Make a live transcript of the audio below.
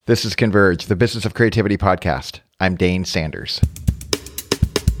This is Converge, the Business of Creativity podcast. I'm Dane Sanders.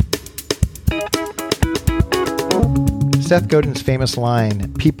 Seth Godin's famous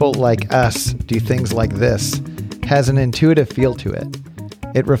line, "People like us do things like this," has an intuitive feel to it.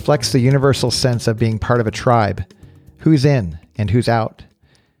 It reflects the universal sense of being part of a tribe, who's in and who's out.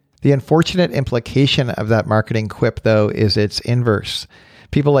 The unfortunate implication of that marketing quip, though, is its inverse.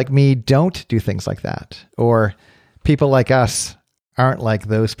 People like me don't do things like that, or people like us aren't like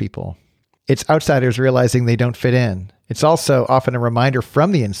those people. It's outsiders realizing they don't fit in. It's also often a reminder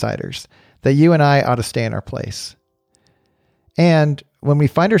from the insiders that you and I ought to stay in our place. And when we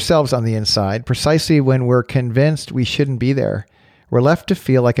find ourselves on the inside, precisely when we're convinced we shouldn't be there, we're left to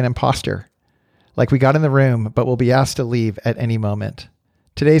feel like an imposter, like we got in the room, but will be asked to leave at any moment.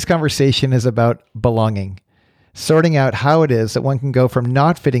 Today's conversation is about belonging, sorting out how it is that one can go from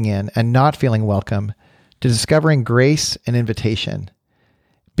not fitting in and not feeling welcome to discovering grace and invitation,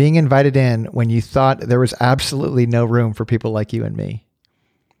 being invited in when you thought there was absolutely no room for people like you and me.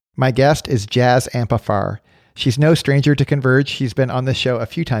 My guest is Jaz Ampeifar. She's no stranger to Converge. She's been on this show a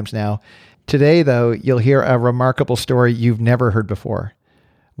few times now. Today, though, you'll hear a remarkable story you've never heard before,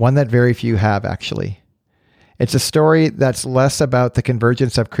 one that very few have, actually. It's a story that's less about the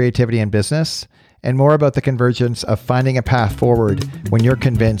convergence of creativity and business and more about the convergence of finding a path forward when you're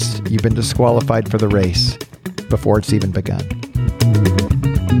convinced you've been disqualified for the race before it's even begun.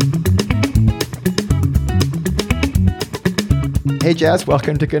 Hey, Jaz,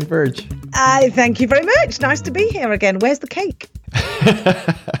 welcome to Converge. Thank you very much. Nice to be here again. Where's the cake?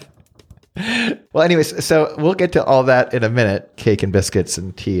 Well, anyways, so we'll get to all that in a minute, cake and biscuits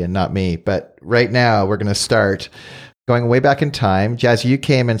and tea and not me. But right now, we're going to start going way back in time. Jaz, you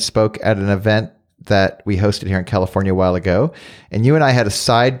came and spoke at an event that we hosted here in California a while ago. And you and I had a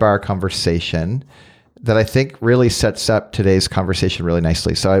sidebar conversation that I think really sets up today's conversation really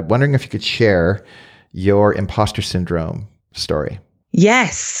nicely. So I'm wondering if you could share your imposter syndrome story.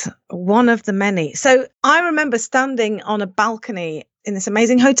 Yes, one of the many. So I remember standing on a balcony in this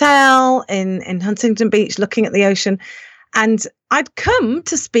amazing hotel in Huntington Beach, looking at the ocean. And I'd come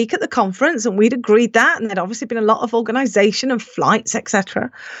to speak at the conference and we'd agreed that. And there'd obviously been a lot of organization and flights,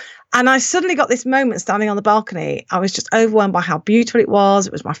 etc. And I suddenly got this moment standing on the balcony. I was just overwhelmed by how beautiful it was.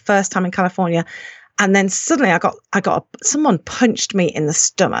 It was my first time in California. And then suddenly someone punched me in the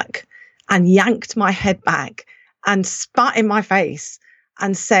stomach and yanked my head back and spat in my face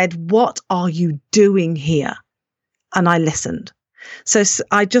and said, "What are you doing here?" And I listened. So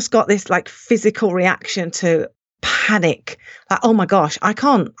I just got this like physical reaction to panic, like, oh my gosh, I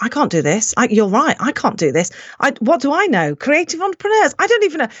can't do this. You're right, I can't do this. What do I know? Creative entrepreneurs. I don't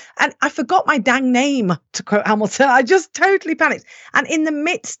even know. And I forgot my dang name, to quote Hamilton. I just totally panicked. And in the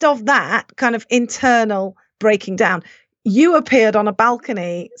midst of that kind of internal breaking down, you appeared on a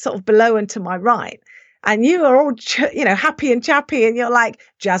balcony sort of below and to my right. And you are all, happy and chappy. And you're like,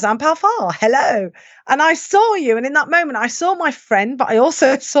 Jaz Ampeifar, hello. And I saw you. And in that moment, I saw my friend, but I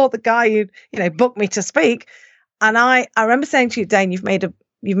also saw the guy who, booked me to speak. And I remember saying to you, Dane, you've made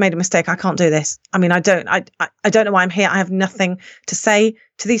a mistake. I can't do this. I mean, I don't know why I'm here. I have nothing to say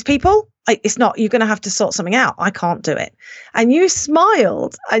to these people. It's not, you're going to have to sort something out. I can't do it. And you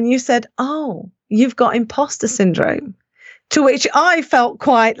smiled and you said, oh, you've got imposter syndrome. To which I felt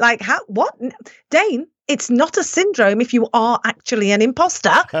quite like, what? Dane, it's not a syndrome if you are actually an imposter.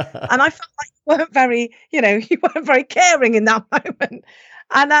 And I felt like you weren't very caring in that moment.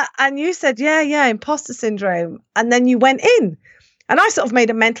 And you said, yeah, imposter syndrome. And then you went in. And I sort of made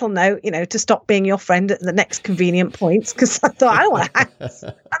a mental note, to stop being your friend at the next convenient points, because I thought, I don't want to hang.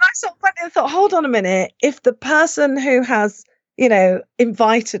 And I sort of went in and thought, hold on a minute. If the person who has,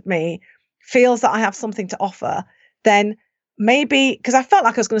 invited me feels that I have something to offer, then maybe, because I felt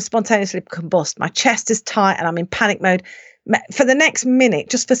like I was going to spontaneously combust. My chest is tight and I'm in panic mode. For the next minute,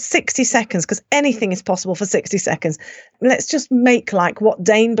 just for 60 seconds, because anything is possible for 60 seconds, let's just make like what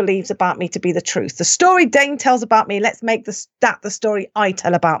Dane believes about me to be the truth. The story Dane tells about me, let's make that the story I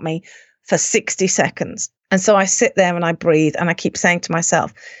tell about me for 60 seconds. And so I sit there and I breathe and I keep saying to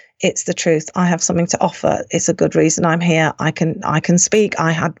myself, it's the truth. I have something to offer. It's a good reason I'm here. I can speak.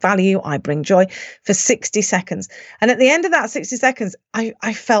 I add value. I bring joy for 60 seconds. And at the end of that 60 seconds,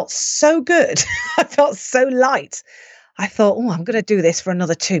 I felt so good. I felt so light. I thought, I'm going to do this for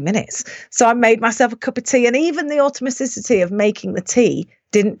another 2 minutes. So I made myself a cup of tea. And even the automaticity of making the tea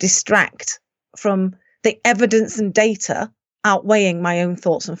didn't distract from the evidence and data outweighing my own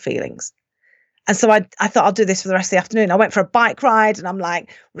thoughts and feelings. And so I thought I'll do this for the rest of the afternoon. I went for a bike ride and I'm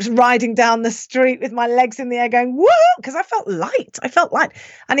like riding down the street with my legs in the air going, woo, because I felt light.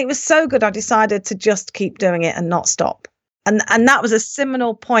 And it was so good. I decided to just keep doing it and not stop. And that was a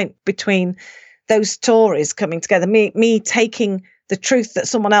seminal point between those stories coming together, me taking the truth that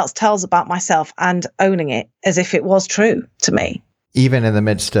someone else tells about myself and owning it as if it was true to me. Even in the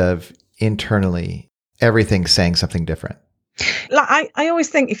midst of internally everything saying something different. Like I always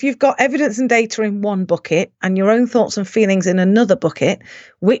think, if you've got evidence and data in one bucket and your own thoughts and feelings in another bucket,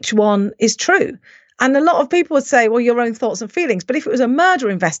 which one is true? And a lot of people would say, well, your own thoughts and feelings. But if it was a murder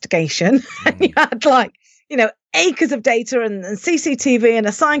investigation and you had acres of data and CCTV and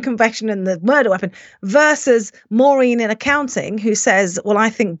a signed confession and the murder weapon versus Maureen in accounting who says, well, I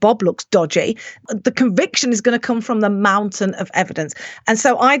think Bob looks dodgy, the conviction is going to come from the mountain of evidence. And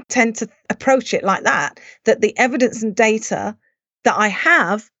so I tend to approach it like that the evidence and data that I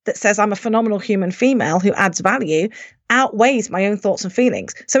have that says I'm a phenomenal human female who adds value outweighs my own thoughts and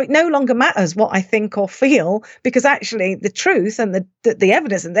feelings. So it no longer matters what I think or feel, because actually the truth and the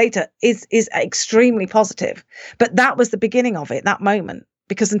evidence and data is extremely positive. But that was the beginning of it, that moment,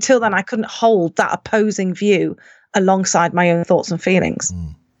 because until then I couldn't hold that opposing view alongside my own thoughts and feelings.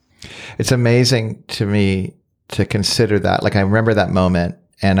 It's amazing to me to consider that. Like, I remember that moment.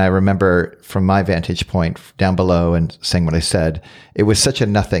 And I remember from my vantage point down below and saying what I said, it was such a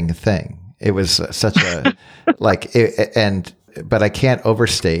nothing thing. It was such a, but I can't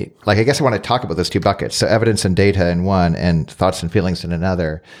overstate. Like, I guess I want to talk about those two buckets. So evidence and data in one and thoughts and feelings in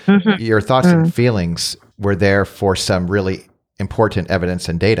another. Mm-hmm. Your thoughts and feelings were there for some really important evidence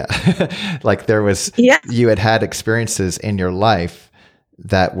and data. Like, there was, you had experiences in your life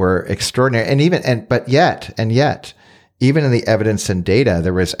that were extraordinary. But yet, even in the evidence and data,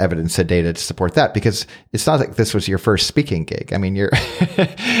 there was evidence and data to support that, because it's not like this was your first speaking gig. I mean, you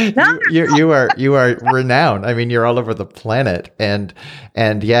are renowned. I mean, you're all over the planet, and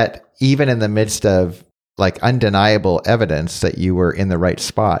yet, even in the midst of like undeniable evidence that you were in the right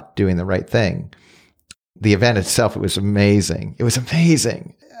spot, doing the right thing, the event itself, it was amazing. It was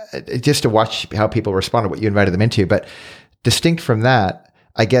amazing just to watch how people responded, what you invited them into. But distinct from that,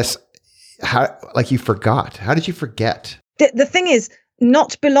 I guess. You forgot. How did you forget? The thing is,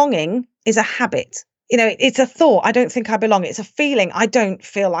 not belonging is a habit. It's a thought. I don't think I belong. It's a feeling. I don't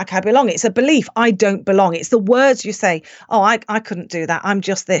feel like I belong. It's a belief. I don't belong. It's the words you say. Oh, I couldn't do that. I'm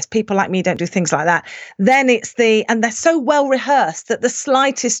just this. People like me don't do things like that. Then and they're so well rehearsed that the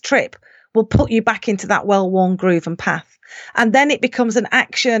slightest trip will put you back into that well-worn groove and path. And then it becomes an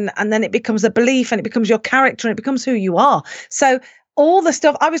action, and then it becomes a belief, and it becomes your character, and it becomes who you are. So all the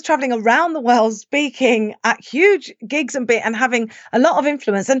stuff, I was traveling around the world speaking at huge gigs and having a lot of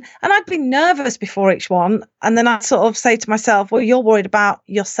influence. And I'd been nervous before each one. And then I'd sort of say to myself, well, you're worried about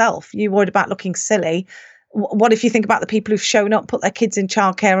yourself. You're worried about looking silly. What if you think about the people who've shown up, put their kids in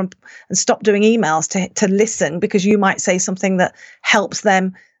childcare and stop doing emails to listen, because you might say something that helps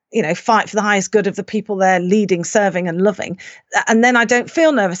them, fight for the highest good of the people they're leading, serving and loving. And then I don't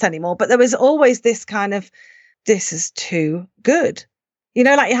feel nervous anymore. But there was always this kind of, this is too good.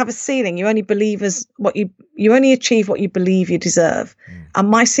 Like you have a ceiling, you only believe you only achieve what you believe you deserve. And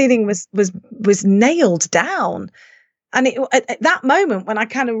my ceiling was nailed down. And at that moment when I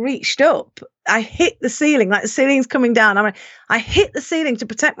kind of reached up, I hit the ceiling, like the ceiling's coming down. I hit the ceiling to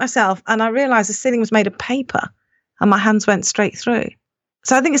protect myself, and I realized the ceiling was made of paper and my hands went straight through.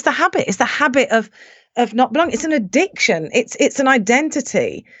 So I think it's the habit. It's the habit of not belonging. It's an addiction. It's an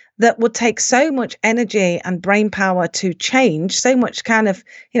identity that would take so much energy and brain power to change, so much kind of,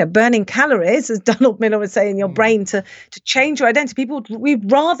 burning calories, as Donald Miller would say, in your brain to change your identity.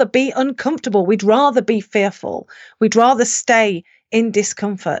 We'd rather be uncomfortable. We'd rather be fearful. We'd rather stay in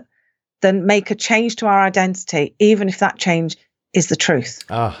discomfort than make a change to our identity, even if that change is the truth.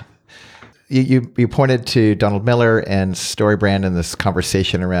 You pointed to Donald Miller and StoryBrand in this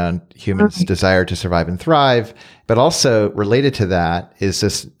conversation around humans' desire to survive and thrive, but also related to that is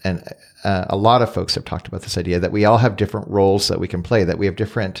this, and a lot of folks have talked about this idea that we all have different roles that we can play, that we have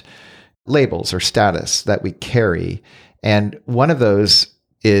different labels or status that we carry, and one of those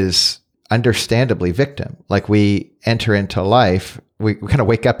is understandably victim. Like, we enter into life, we kind of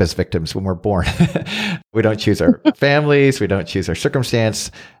wake up as victims when we're born. We don't choose our families, we don't choose our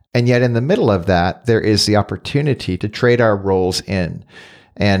circumstance. And yet in the middle of that, there is the opportunity to trade our roles in.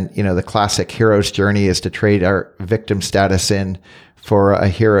 And, the classic hero's journey is to trade our victim status in for a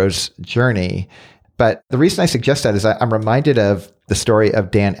hero's journey. But the reason I suggest that is I'm reminded of the story of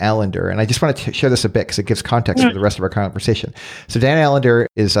Dan Allender. And I just want to share this a bit because it gives context for the rest of our conversation. So Dan Allender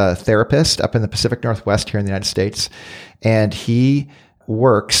is a therapist up in the Pacific Northwest here in the United States. And he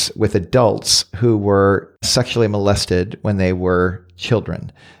works with adults who were sexually molested when they were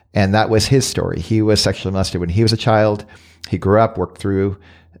children. And that was his story. He was sexually molested when he was a child. He grew up, worked through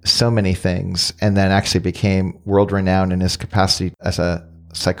so many things and then actually became world renowned in his capacity as a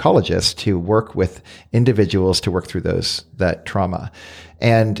psychologist to work with individuals to work through that trauma.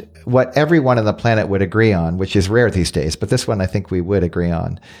 And what everyone on the planet would agree on, which is rare these days, but this one I think we would agree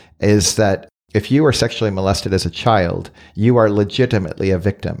on, is that if you were sexually molested as a child, you are legitimately a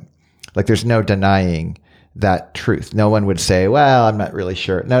victim. Like there's no denying that truth. No one would say, well, I'm not really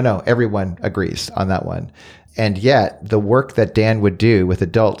sure. No, everyone agrees on that one. And yet the work that Dan would do with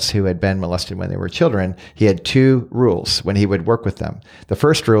adults who had been molested when they were children, he had 2 rules when he would work with them. The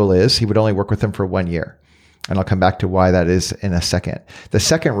first rule is he would only work with them for 1 year. And I'll come back to why that is in a second. The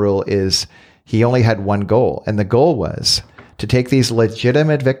second rule is he only had one goal. And the goal was to take these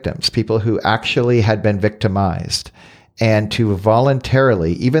legitimate victims, people who actually had been victimized, and to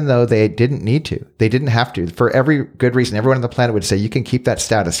voluntarily, even though they didn't need to, they didn't have to, for every good reason, everyone on the planet would say, you can keep that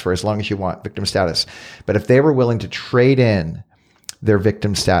status for as long as you want, victim status. But if they were willing to trade in their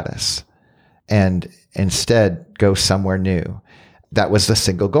victim status and instead go somewhere new, that was the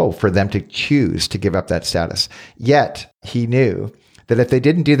single goal, for them to choose to give up that status. Yet he knew that if they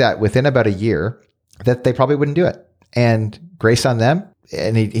didn't do that within about a year, that they probably wouldn't do it. And grace on them.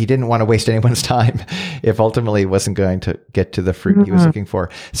 And he didn't want to waste anyone's time if ultimately he wasn't going to get to the fruit he was looking for.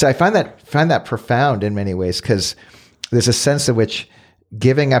 So I find that profound in many ways, because there's a sense in which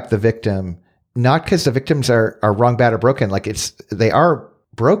giving up the victim, not because the victims are wrong, bad, or broken, like they are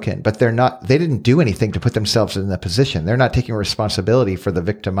broken, but they didn't do anything to put themselves in that position. They're not taking responsibility for the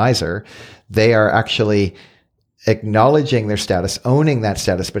victimizer. They are actually acknowledging their status, owning that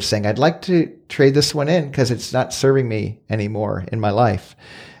status, but saying, I'd like to trade this one in because it's not serving me anymore in my life.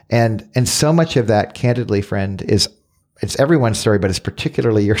 And so much of that, candidly, friend, it's everyone's story, but it's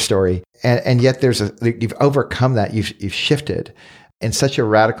particularly your story. And yet you've overcome that. You've shifted in such a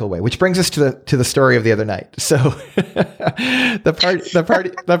radical way, which brings us to the story of the other night. So the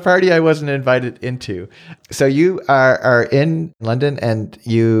party I wasn't invited into. So you are in London and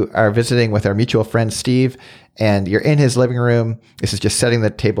you are visiting with our mutual friend, Steve, and you're in his living room. This is just setting the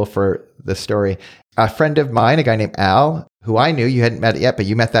table for the story. A friend of mine, a guy named Al, who I knew, you hadn't met yet, but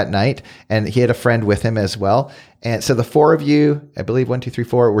you met that night, and he had a friend with him as well. And so the 4 of you, I believe 1, 2, 3,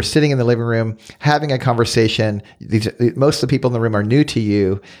 4, were sitting in the living room having a conversation. Most of the people in the room are new to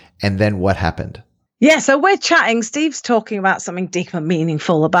you. And then what happened? Yeah, so we're chatting. Steve's talking about something deep and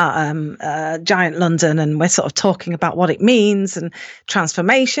meaningful about Giant London, and we're sort of talking about what it means and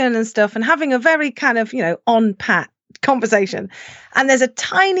transformation and stuff, and having a very kind of, on-pat conversation. And there's a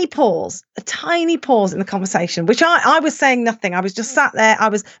tiny pause in the conversation, which I was saying nothing. I was just sat there. I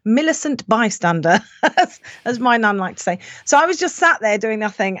was Millicent bystander, as my nan liked to say. So I was just sat there doing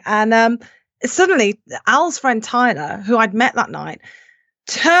nothing. And suddenly Al's friend Tyler, who I'd met that night,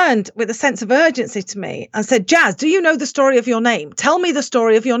 turned with a sense of urgency to me and said, Jazz, do you know the story of your name? Tell me the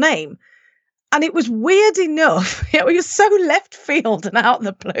story of your name. And it was weird enough. It was so left field and out of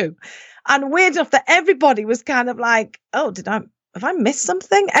the blue. And weird enough that everybody was kind of like, oh, have I missed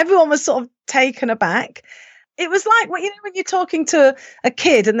something? Everyone was sort of taken aback. It was like, when you're talking to a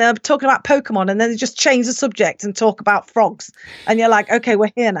kid and they're talking about Pokemon and then they just change the subject and talk about frogs. And you're like, okay,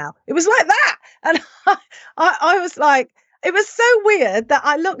 we're here now. It was like that. And I was like, it was so weird that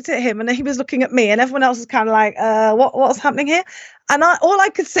I looked at him and he was looking at me and everyone else was kind of like, what's happening here? And all I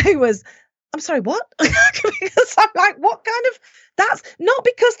could say was, I'm sorry, what? Because I'm like, what kind of, that's not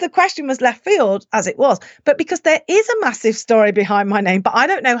because the question was left field as it was, but because there is a massive story behind my name, but I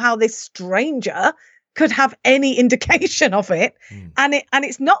don't know how this stranger could have any indication of it. And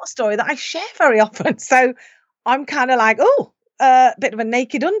it's not a story that I share very often. So I'm kind of like, a bit of a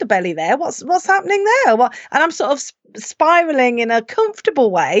naked underbelly there. What's happening there? And I'm sort of spiraling in a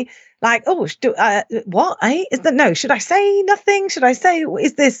comfortable way. Like, what? No, should I say nothing? Should I say,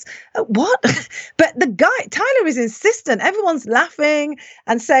 is this, what? But the guy, Tyler, is insistent. Everyone's laughing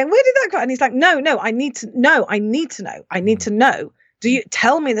and saying, where did that go? And he's like, no, I need to know. I need to know. Do you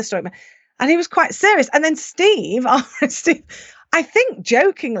tell me the story? And he was quite serious. And then Steve, I think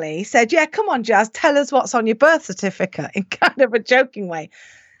jokingly said, yeah, come on, Jazz, tell us what's on your birth certificate, in kind of a joking way.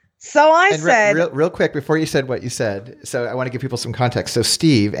 So I said... Real quick, before you said what you said, so I want to give people some context. So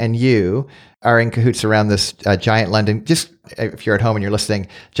Steve and you are in cahoots around this Giant London. Just if you're at home and you're listening,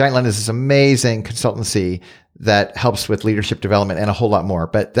 Giant London is this amazing consultancy that helps with leadership development and a whole lot more.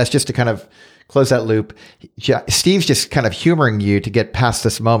 But that's just to kind of close that loop. Steve's just kind of humoring you to get past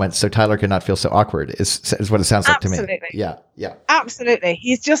this moment so Tyler could not feel so awkward, is what it sounds like to me. Yeah. Absolutely.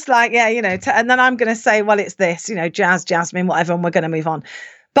 He's just like, and then I'm going to say, well, it's this, Jazz, Jasmine, whatever, and we're going to move on.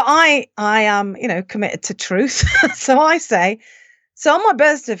 But I am, committed to truth. So I say, so on my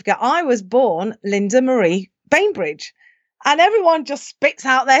birth certificate, I was born Linda Marie Bainbridge. And everyone just spits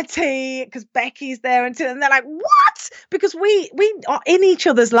out their tea because Becky's there, and they're like, "What?" Because we are in each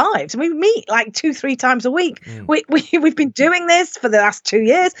other's lives. We meet like 2-3 times a week. We've been doing this for the last 2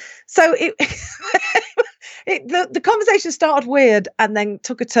 years. So the conversation started weird and then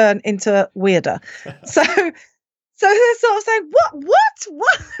took a turn into weirder. So they're sort of saying, "What?"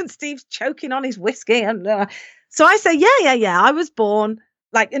 And Steve's choking on his whiskey, and so I say, "Yeah. I was born."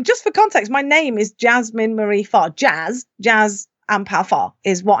 Like, and just for context, my name is Jasmine Marie Farr. Jazz Ampal Farr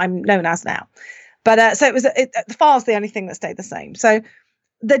is what I'm known as now. But so Farr's the only thing that stayed the same. So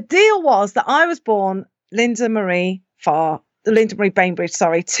the deal was that I was born Linda Marie Bainbridge,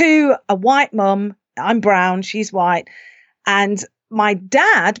 to a white mum. I'm brown, she's white. And my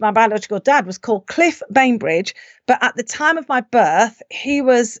dad, my biological dad, was called Cliff Bainbridge. But at the time of my birth, he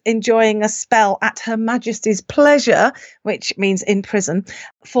was enjoying a spell at Her Majesty's pleasure, which means in prison,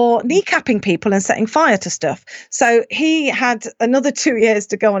 for kneecapping people and setting fire to stuff. So he had another 2 years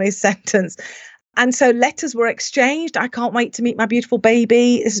to go on his sentence. And so letters were exchanged. I can't wait to meet my beautiful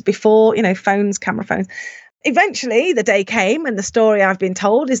baby. This is before, phones, camera phones. Eventually, the day came, and the story I've been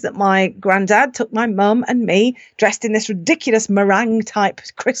told is that my granddad took my mum and me, dressed in this ridiculous meringue-type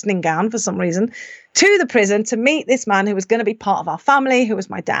christening gown for some reason, to the prison to meet this man who was going to be part of our family, who was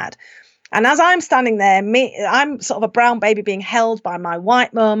my dad. And as I'm standing there, I'm sort of a brown baby being held by my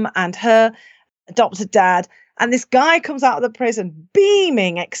white mum and her adopted dad, and this guy comes out of the prison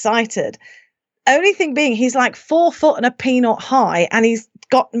beaming, excited. Only thing being, he's like 4 foot and a peanut high, and he's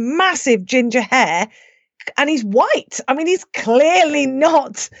got massive ginger hair. And he's white. I mean, he's clearly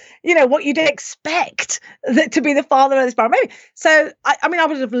not, what you'd expect to be the father of this brown baby. So, I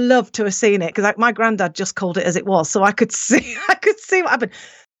would have loved to have seen it because my granddad just called it as it was, so I could see what happened.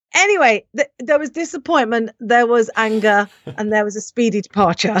 Anyway, there was disappointment, there was anger, and there was a speedy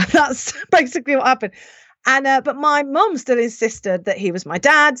departure. That's basically what happened. And but my mum still insisted that he was my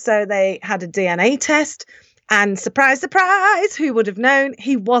dad, so they had a DNA test. And surprise, surprise, who would have known?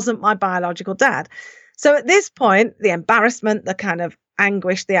 He wasn't my biological dad. So at this point, the embarrassment, the kind of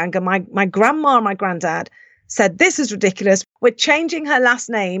anguish, the anger, my grandma and my granddad said, "This is ridiculous. We're changing her last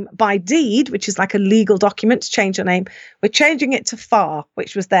name by deed," which is like a legal document to change her name. "We're changing it to Farr,"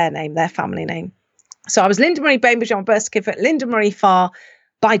 which was their name, their family name. So I was Linda Marie Bainbridge on my birth certificate, Linda Marie Farr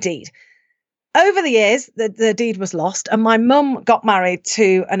by deed. Over the years, the deed was lost, and my mum got married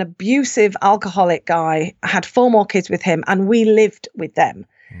to an abusive alcoholic guy, had 4 more kids with him, and we lived with them.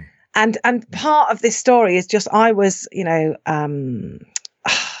 And part of this story is just I was, a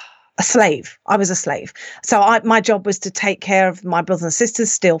slave. I was a slave. So my job was to take care of my brothers and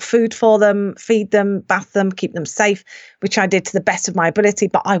sisters, steal food for them, feed them, bath them, keep them safe, which I did to the best of my ability.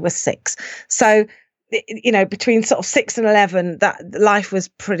 But I was 6. So, between sort of 6 and 11, that life was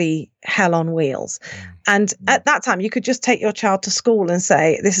pretty hell on wheels. And at that time, you could just take your child to school and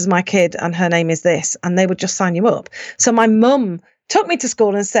say, "This is my kid and her name is this," and they would just sign you up. So my mum took me to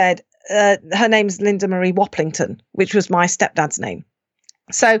school and said, her name's Linda Marie Waplington, which was my stepdad's name.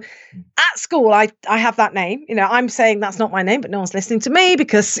 So at school, I have that name. I'm saying that's not my name, but no one's listening to me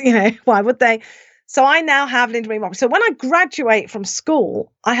because, why would they? So I now have Linda Marie Waplington. So when I graduate from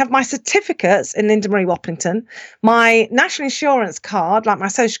school, I have my certificates in Linda Marie Waplington. My national insurance card, like my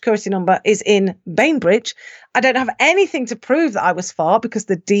social security number, is in Bainbridge. I don't have anything to prove that I was Farr because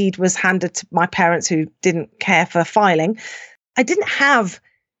the deed was handed to my parents who didn't care for filing. I didn't have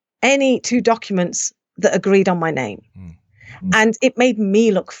any 2 documents that agreed on my name. And it made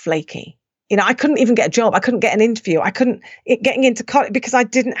me look flaky. I couldn't even get a job. I couldn't get an interview. I couldn't getting into college because I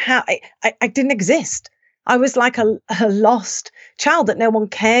didn't have, I didn't exist. I was like a lost child that no one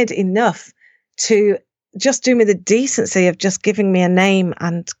cared enough to just do me the decency of just giving me a name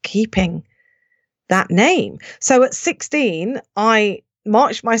and keeping that name. So at 16, I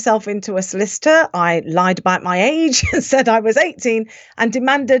marched myself into a solicitor. I lied about my age and said I was 18 and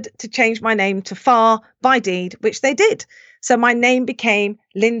demanded to change my name to Farr by deed, which they did. So my name became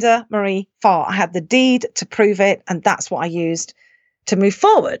Linda Marie Farr. I had the deed to prove it, and that's what I used to move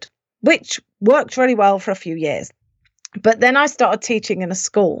forward, which worked really well for a few years. But then I started teaching in a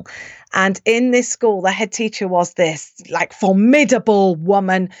school, and in this school, the head teacher was this like formidable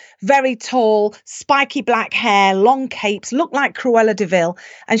woman, very tall, spiky black hair, long capes, looked like Cruella de Vil.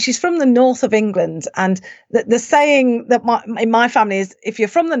 And she's from the north of England. And the saying that in my family is, if you're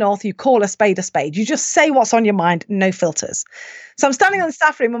from the north, you call a spade a spade. You just say what's on your mind, no filters. So I'm standing on the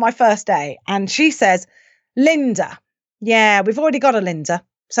staff room on my first day, and she says, "Linda, yeah, we've already got a Linda,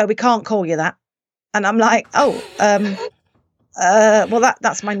 so we can't call you that." And I'm like, "Oh, well,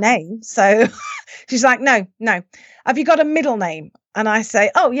 that's my name." So she's like, no. "Have you got a middle name?" And I say,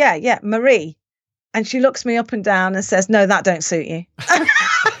 "Oh, yeah, Marie." And she looks me up and down and says, "No, that don't suit you."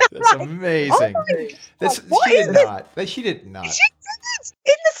 That's amazing. She did not. She did.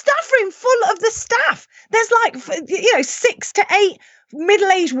 In the staff room full of the staff, there's like 6 to 8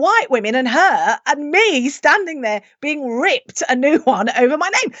 middle-aged white women and her and me standing there being ripped a new one over my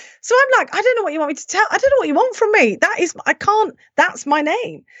name. So I'm like, I don't know what you want me to tell. I don't know what you want from me. That's my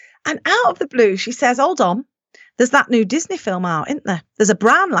name. And out of the blue, she says, "Hold on. There's that new Disney film out, isn't there? There's a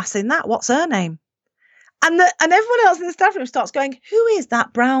brown lass in that. What's her name?" And everyone else in the staff room starts going, "Who is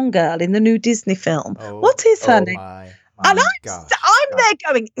that brown girl in the new Disney film? What is her name?" And I'm there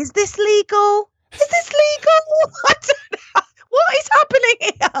going, "Is this legal? Is this legal? I don't know. What is happening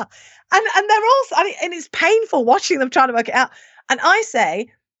here?" And they're all, and it's painful watching them trying to work it out. And I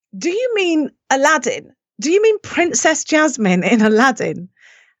say, "Do you mean Aladdin? Do you mean Princess Jasmine in Aladdin?"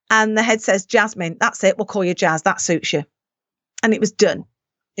 And the head says, "Jasmine, that's it. We'll call you Jazz. That suits you." And it was done.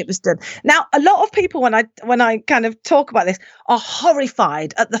 It was done. Now, a lot of people, when I kind of talk about this, are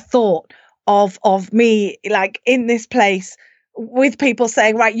horrified at the thought of me like in this place with people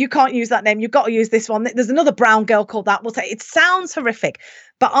saying, "Right, you can't use that name. You've got to use this one. There's another brown girl called that." We'll say it sounds horrific,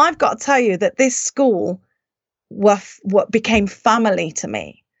 but I've got to tell you that this school what became family to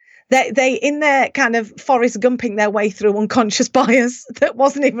me. They in their kind of Forrest Gumping their way through unconscious bias that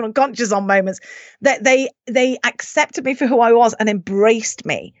wasn't even unconscious on moments, that they accepted me for who I was and embraced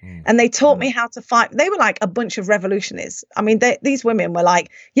me. And they taught me how to fight. They were like a bunch of revolutionaries. I mean, these women were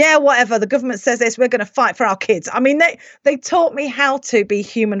like, "Yeah, whatever, the government says this, we're going to fight for our kids." I mean, they taught me how to be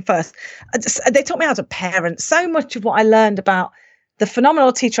human first. They taught me how to parent. So much of what I learned about the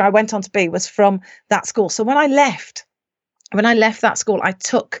phenomenal teacher I went on to be was from that school. So when I left that school, I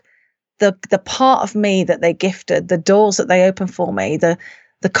took the part of me that they gifted, the doors that they opened for me, the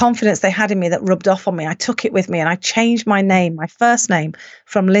confidence they had in me that rubbed off on me. I took it with me and I changed my name, my first name,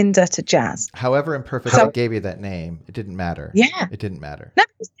 from Linda to Jazz. However imperfect I gave you that name, it didn't matter. Yeah. It didn't matter. No,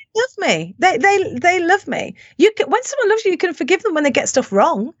 they love me. They love me. When someone loves you can forgive them when they get stuff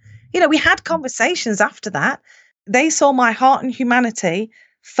wrong. We had conversations after that. They saw my heart and humanity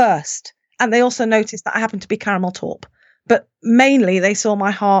first. And they also noticed that I happened to be Caramel Torp. But mainly they saw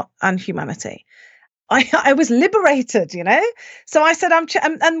my heart and humanity. I was liberated, So I said,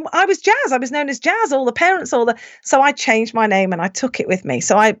 and I was Jazz. I was known as Jazz, all the parents, so I changed my name and I took it with me.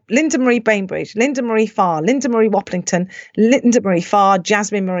 So Linda Marie Bainbridge, Linda Marie Farr, Linda Marie Waplington, Linda Marie Farr,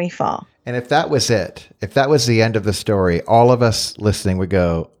 Jasmine Marie Farr. And if that was it, if that was the end of the story, all of us listening would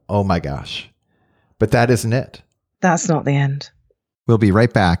go, "Oh my gosh." But that isn't it. That's not the end. We'll be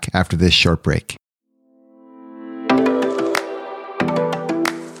right back after this short break.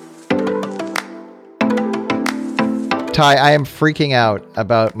 Ty, I am freaking out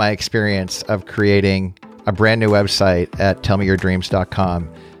about my experience of creating a brand new website at tellmeyourdreams.com.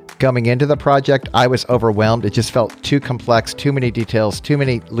 Coming into the project, I was overwhelmed. It just felt too complex, too many details, too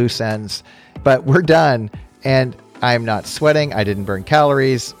many loose ends. But we're done, and I'm not sweating. I didn't burn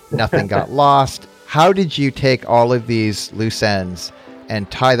calories. Nothing got lost. How did you take all of these loose ends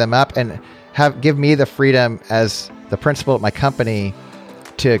and tie them up and give me the freedom as the principal at my company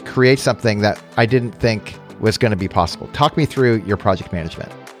to create something that I didn't think was going to be possible? Talk me through your project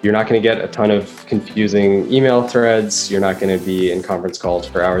management. You're not going to get a ton of confusing email threads. You're not going to be in conference calls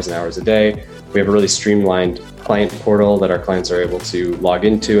for hours and hours a day. We have a really streamlined client portal that our clients are able to log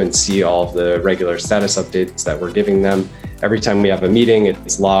into and see all of the regular status updates that we're giving them. Every time we have a meeting,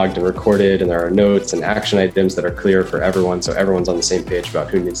 it's logged and recorded, and there are notes and action items that are clear for everyone, so everyone's on the same page about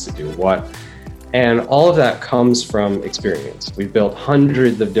who needs to do what. And all of that comes from experience. We've built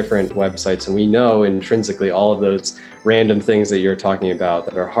hundreds of different websites, and we know intrinsically all of those random things that you're talking about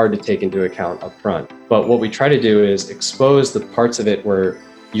that are hard to take into account up front. But what we try to do is expose the parts of it where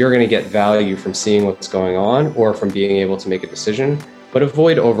you're going to get value from seeing what's going on or from being able to make a decision, but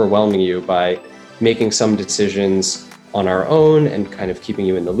avoid overwhelming you by making some decisions on our own and kind of keeping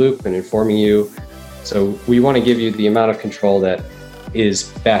you in the loop and informing you. So we want to give you the amount of control that is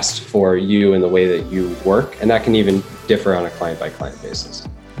best for you in the way that you work. And that can even differ on a client-by-client basis.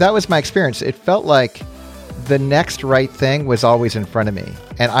 That was my experience. It felt like the next right thing was always in front of me,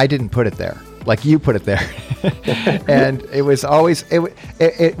 and I didn't put it there. Like you put it there. And it was always,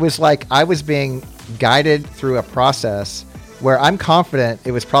 it was like I was being guided through a process where I'm confident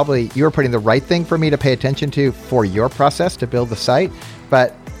it was probably, you were putting the right thing for me to pay attention to for your process to build the site.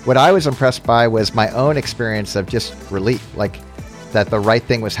 But what I was impressed by was my own experience of just relief, like that the right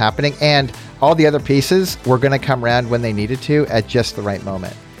thing was happening and all the other pieces were going to come around when they needed to at just the right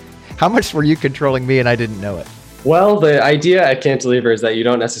moment. How much were you controlling me and I didn't know it? Well, the idea at Cantilever is that you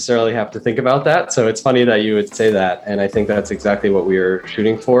don't necessarily have to think about that. So it's funny that you would say that. And I think that's exactly what we are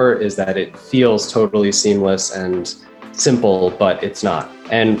shooting for, is that it feels totally seamless and simple, but it's not.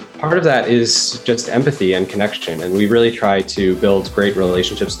 And part of that is just empathy and connection. And we really try to build great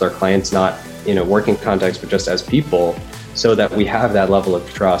relationships with our clients, not in a working context, but just as people, so that we have that level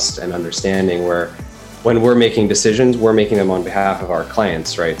of trust and understanding where when we're making decisions, we're making them on behalf of our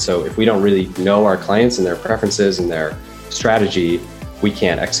clients, right? So if we don't really know our clients and their preferences and their strategy, we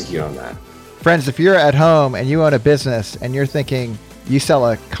can't execute on that. Friends, if you're at home and you own a business and you're thinking you sell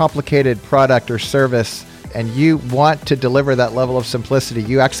a complicated product or service and you want to deliver that level of simplicity,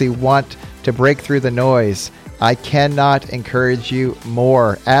 you actually want to break through the noise, I cannot encourage you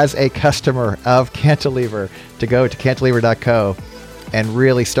more as a customer of Cantilever to go to cantilever.co and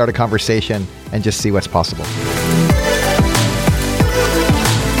really start a conversation and just see what's possible.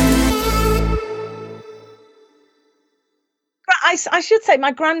 I should say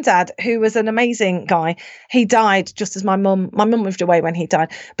my granddad, who was an amazing guy, he died just as my mum moved away when he died.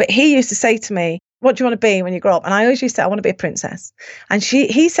 But he used to say to me, what do you want to be when you grow up? And I always used to say, I want to be a princess. And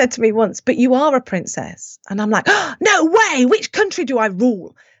he said to me once, but you are a princess. And I'm like, oh, no way, which country do I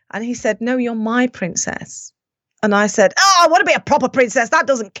rule? And he said, no, you're my princess. And I said, oh, I want to be a proper princess. That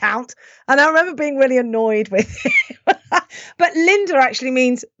doesn't count. And I remember being really annoyed with him. But Linda actually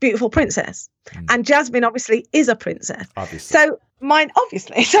means beautiful princess. And Jasmine obviously is a princess. Obviously.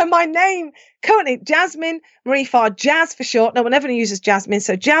 So my name currently, Jasmine Marie Farr, Jazz for short. No one ever uses Jasmine.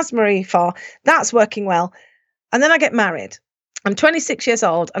 So Jazz Marie Farr, that's working well. And then I get married. I'm 26 years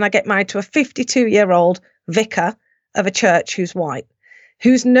old and I get married to a 52-year-old vicar of a church who's white,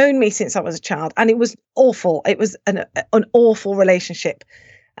 who's known me since I was a child. And it was awful. It was an awful relationship,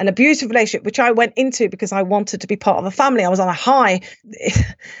 an abusive relationship, which I went into because I wanted to be part of a family. I was on a high.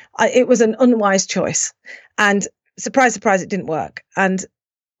 It was an unwise choice. And surprise, surprise, it didn't work. And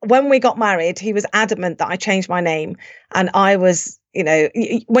when we got married, he was adamant that I changed my name. And I was,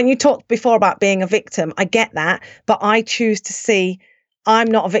 when you talked before about being a victim, I get that. But I choose to see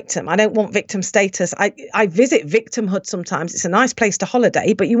I'm not a victim. I don't want victim status. I visit victimhood sometimes. It's a nice place to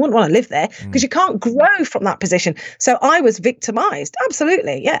holiday, but you wouldn't want to live there because you can't grow from that position. So I was victimized.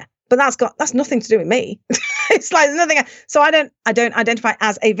 Absolutely. Yeah. But that's nothing to do with me. It's like there's nothing. So I don't identify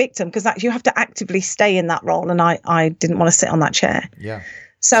as a victim because you have to actively stay in that role. And I didn't want to sit on that chair. Yeah.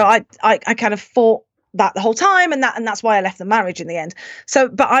 So I kind of fought that the whole time. And that's why I left the marriage in the end. So,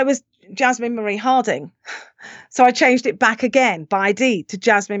 but I was Jasmine Marie Harding. So I changed it back again by deed to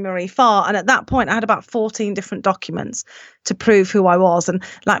Jasmine Marie Farr. And at that point, I had about 14 different documents to prove who I was. And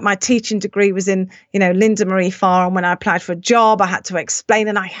like my teaching degree was in, Linda Marie Farr. And when I applied for a job, I had to explain.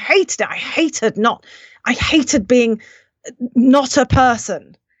 And I hated it. I hated being not a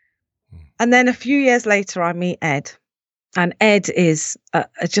person. And then a few years later, I meet Ed. And Ed is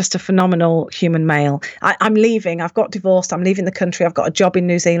just a phenomenal human male. I'm leaving. I've got divorced. I'm leaving the country. I've got a job in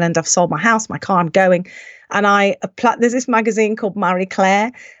New Zealand. I've sold my house, my car. I'm going. And there's this magazine called Marie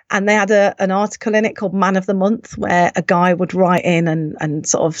Claire. And they had an article in it called Man of the Month, where a guy would write in and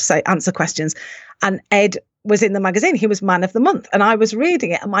sort of answer questions. And Ed was in the magazine. He was Man of the Month. And I was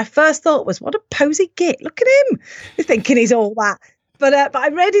reading it. And my first thought was, what a posy git. Look at him. He's thinking he's all that. But I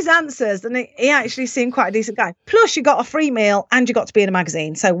read his answers and he actually seemed quite a decent guy. Plus, you got a free meal and you got to be in a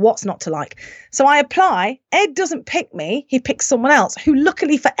magazine. So what's not to like? So I apply. Ed doesn't pick me. He picks someone else who,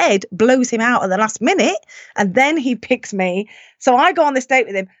 luckily for Ed, blows him out at the last minute. And then he picks me. So I go on this date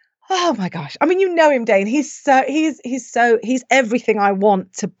with him. Oh my gosh. I mean, you know him, Dane. He's everything I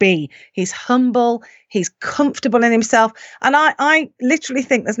want to be. He's humble. He's comfortable in himself. And I literally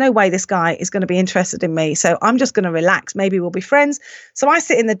think there's no way this guy is going to be interested in me. So I'm just going to relax. Maybe we'll be friends. So I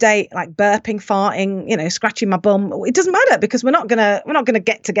sit in the date, like burping, farting, scratching my bum. It doesn't matter because we're not going to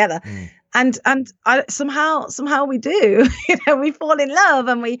get together. And somehow we do, we fall in love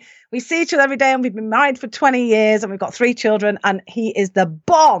and we see each other every day and we've been married for 20 years and we've got 3 children and he is the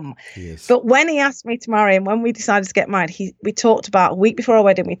bomb. But when he asked me to marry him, when we decided to get married, we talked about a week before our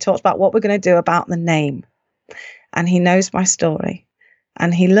wedding, we talked about what we're going to do about the name. And he knows my story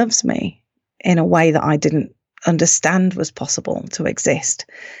and he loves me in a way that I didn't understand was possible to exist.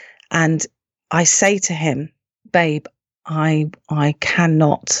 And I say to him, babe, I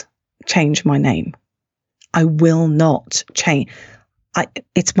cannot change my name. I will not change.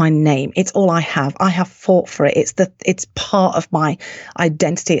 It's my name. It's all I have. I have fought for it. It's part of my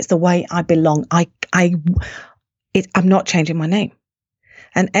identity. It's the way I belong. I'm not changing my name.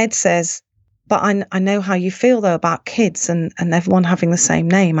 And Ed says, but I know how you feel though about kids and everyone having the same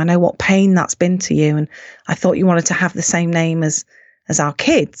name. I know what pain that's been to you. And I thought you wanted to have the same name as our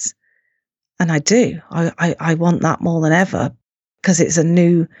kids. And I do. I want that more than ever because it's a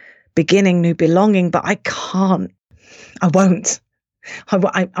new beginning, new belonging, but I won't.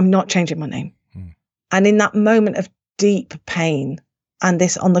 I'm not changing my name. And in that moment of deep pain and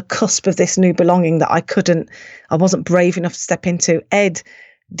this on the cusp of this new belonging that I wasn't brave enough to step into, Ed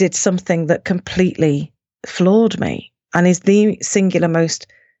did something that completely floored me and is the singular most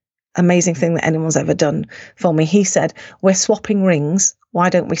amazing thing that anyone's ever done for me. He said, we're swapping rings. Why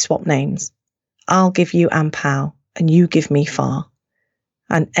don't we swap names? I'll give you Ampao and you give me Far.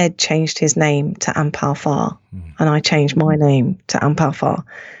 And Ed changed his name to Ampao Far. And I changed my name to Ampao Far.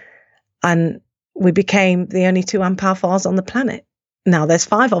 And we became the only 2 Ampao Fars on the planet. Now there's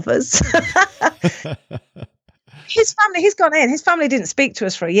 5 of us. His family, he's gone in. His family didn't speak to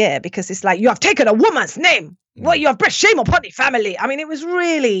us for a year because it's like, you have taken a woman's name. Well, you have brought shame upon the family. I mean, it was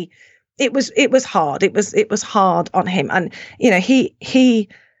really, it was hard. It was hard on him. And, he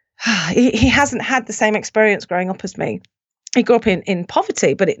hasn't had the same experience growing up as me. He grew up in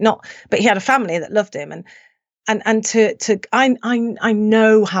poverty, but he had a family that loved him. I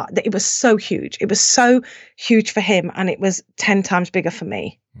know how it was so huge. It was so huge for him, and it was 10 times bigger for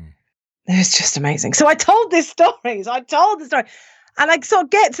me. It was just amazing. So I told the story, and I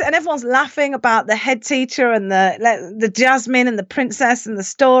sort of and everyone's laughing about the head teacher and the Jasmine and the princess and the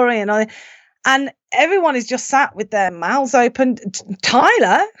story and all that. And everyone is just sat with their mouths open.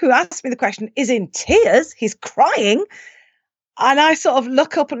 Tyler, who asked me the question, is in tears. He's crying. And I sort of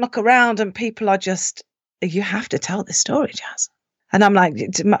look up and look around, and people are just, you have to tell this story, Jazz. And I'm like,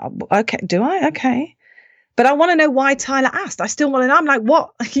 okay, do I? Okay. But I want to know why Tyler asked. I still want to know. I'm like,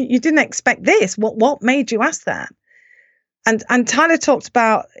 what? You didn't expect this. What made you ask that? And Tyler talked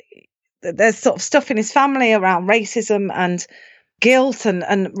about there's sort of stuff in his family around racism and guilt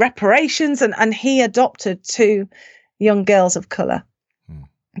and reparations. And he adopted 2 young girls of colour,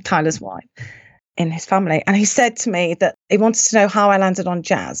 Tyler's wife, in his family. And he said to me that he wanted to know how I landed on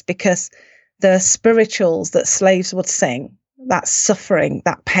jazz because the spirituals that slaves would sing, that suffering,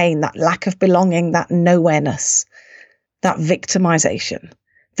 that pain, that lack of belonging, that nowhereness, that victimization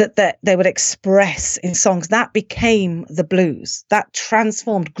that they would express in songs, that became the blues. That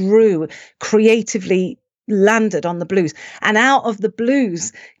transformed, grew, creatively landed on the blues. And out of the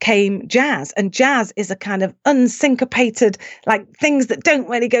blues came jazz. And jazz is a kind of unsyncopated, like things that don't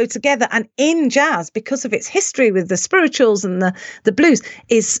really go together. And in jazz, because of its history with the spirituals and the blues,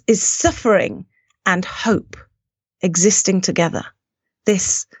 is suffering and hope existing together.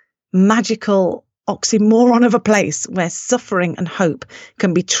 This magical oxymoron of a place where suffering and hope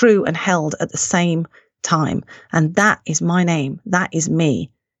can be true and held at the same time. And that is my name. That is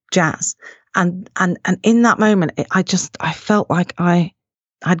me, Jazz. And in that moment, I felt like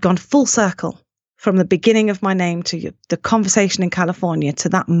I'd gone full circle from the beginning of my name to the conversation in California to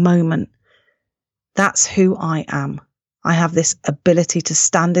that moment. That's who I am. I have this ability to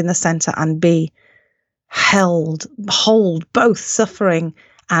stand in the center and be hold both suffering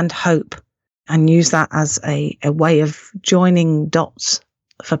and hope, and use that as a way of joining dots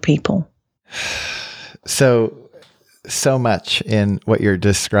for people. So much in what you're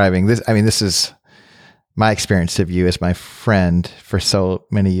describing. This is my experience of you as my friend for so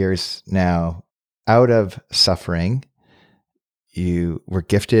many years now. Out of suffering, you were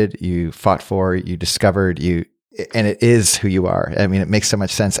gifted, you fought for, you discovered, and it is who you are. I mean, it makes so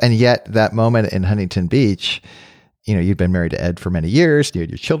much sense. And yet that moment in Huntington Beach, you'd been married to Ed for many years, you had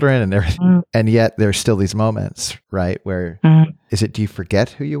your children and everything. And yet there's still these moments, right? Where do you forget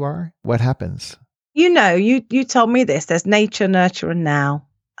who you are? What happens? You told me this, there's nature, nurture, and now.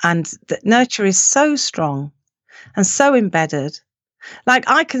 And that nurture is so strong and so embedded. Like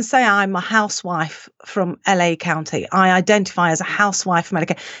I can say I'm a housewife from LA County. I identify as a housewife from LA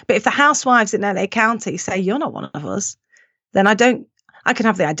County. But if the housewives in LA County say you're not one of us, then I can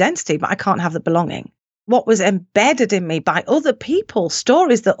have the identity, but I can't have the belonging. What was embedded in me by other people,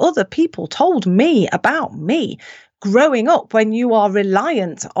 stories that other people told me about me growing up when you are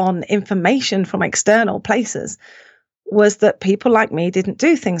reliant on information from external places, was that people like me didn't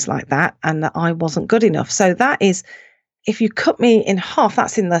do things like that and that I wasn't good enough. So that is, if you cut me in half,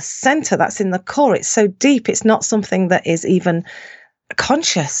 that's in the center, that's in the core. It's so deep. It's not something that is even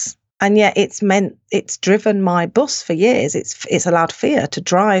conscious. And yet it's driven my bus for years. It's allowed fear to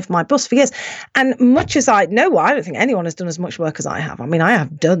drive my bus for years. And much as I don't think anyone has done as much work as I have. I mean, I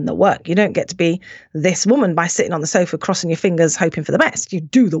have done the work. You don't get to be this woman by sitting on the sofa, crossing your fingers, hoping for the best. You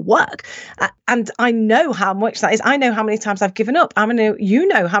do the work. And I know how much that is. I know how many times I've given up. How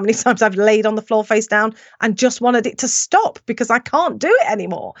many times I've laid on the floor face down and just wanted it to stop because I can't do it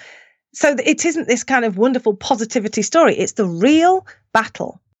anymore. So it isn't this kind of wonderful positivity story. It's the real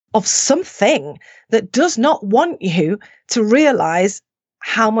battle of something that does not want you to realize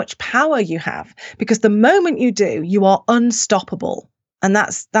how much power you have. Because the moment you do, you are unstoppable. And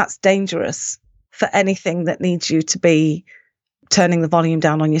that's dangerous for anything that needs you to be turning the volume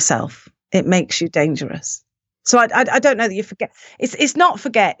down on yourself. It makes you dangerous. So I don't know that you forget. It's not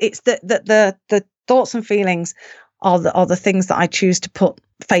forget. It's that the thoughts and feelings are the things that I choose to put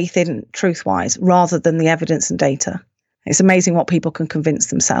faith in truth-wise, rather than the evidence and data. It's amazing what people can convince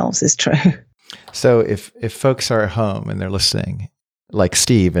themselves is true. So if folks are at home and they're listening, like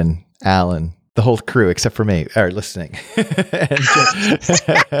Steve and Alan, the whole crew except for me are listening, and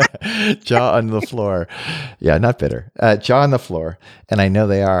jaw on the floor. Yeah, not bitter. Jaw on the floor. And I know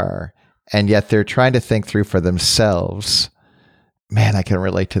they are. And yet they're trying to think through for themselves. Man, I can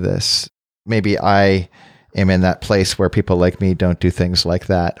relate to this. Maybe I am in that place where people like me don't do things like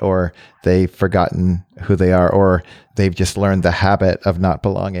that, or they've forgotten who they are, or they've just learned the habit of not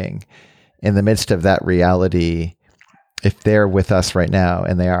belonging. In the midst of that reality, if they're with us right now,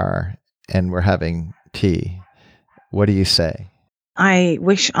 and they are, and we're having tea, what do you say? I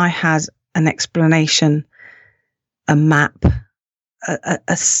wish I had an explanation, a map,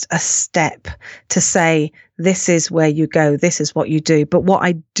 a step to say, this is where you go, this is what you do. But what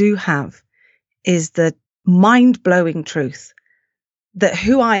I do have is the mind-blowing truth that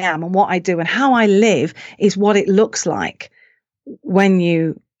who I am and what I do and how I live is what it looks like when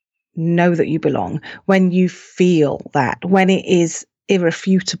you know that you belong, when you feel that, when it is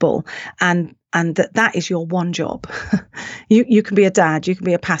irrefutable, and that is your one job. You can be a dad, you can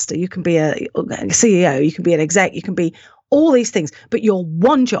be a pastor, you can be a CEO, you can be an exec, you can be all these things, but your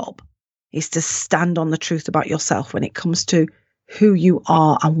one job is to stand on the truth about yourself when it comes to who you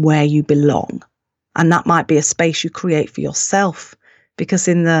are and where you belong. And that might be a space you create for yourself, because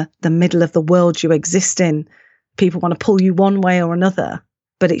in the middle of the world you exist in, people want to pull you one way or another,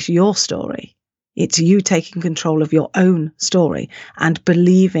 but it's your story. It's you taking control of your own story and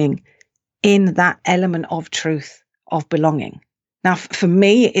believing in that element of truth, of belonging. Now, for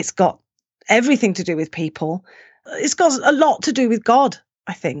me, it's got everything to do with people. It's got a lot to do with God,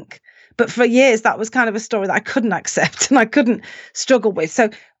 I think. But for years, that was kind of a story that I couldn't accept and I couldn't struggle with. So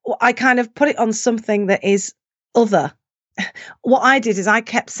I kind of put it on something that is other. What I did is I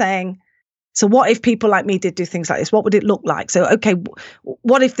kept saying, so what if people like me did do things like this? What would it look like? So, okay,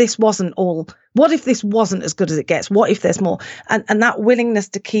 what if this wasn't as good as it gets? What if there's more? And that willingness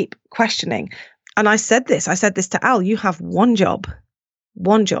to keep questioning. And I said this to Al, you have one job,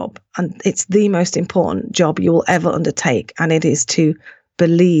 and it's the most important job you will ever undertake. And it is to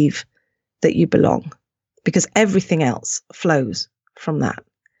believe that you belong, because everything else flows from that.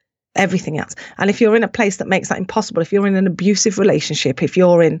 Everything else. And if you're in a place that makes that impossible, if you're in an abusive relationship, if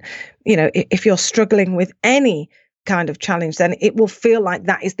you're in, if you're struggling with any kind of challenge, then it will feel like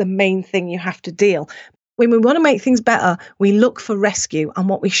that is the main thing you have to deal. When we want to make things better, we look for rescue, and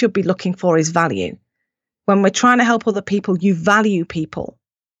what we should be looking for is value. When we're trying to help other people, you value people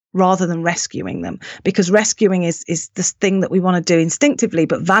rather than rescuing them, because rescuing is this thing that we want to do instinctively,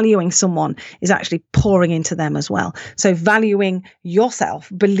 but valuing someone is actually pouring into them as well. So valuing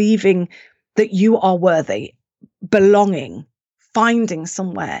yourself, believing that you are worthy, belonging, finding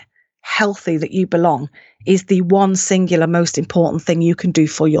somewhere healthy that you belong is the one singular most important thing you can do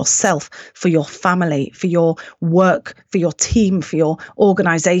for yourself, for your family, for your work, for your team, for your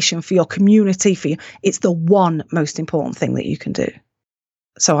organization, for your community, it's the one most important thing that you can do.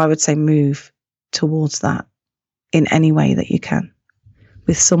 So I would say move towards that in any way that you can,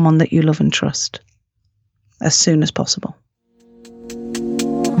 with someone that you love and trust, as soon as possible.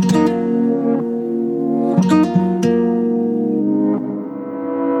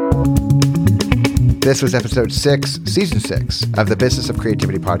 This was episode 6, season 6 of the Business of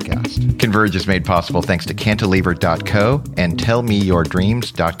Creativity podcast. Converge is made possible thanks to Cantilever.co and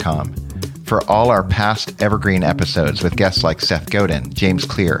TellMeYourDreams.com. For all our past evergreen episodes with guests like Seth Godin, James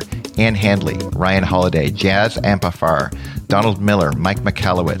Clear, Ann Handley, Ryan Holiday, Jazz Ampafar, Donald Miller, Mike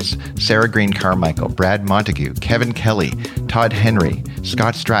McAllowitz, Sarah Green Carmichael, Brad Montague, Kevin Kelly, Todd Henry,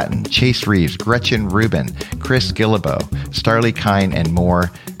 Scott Stratton, Chase Reeves, Gretchen Rubin, Chris Guillebeau, Starlee Kine, and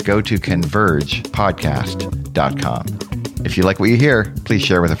more, go to convergepodcast.com. If you like what you hear, please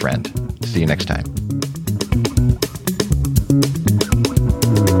share with a friend. See you next time.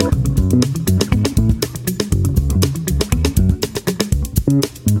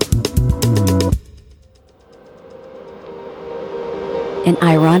 An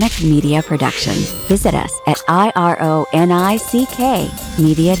Ironic Media production. Visit us at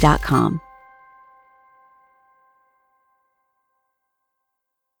ironickmedia.com.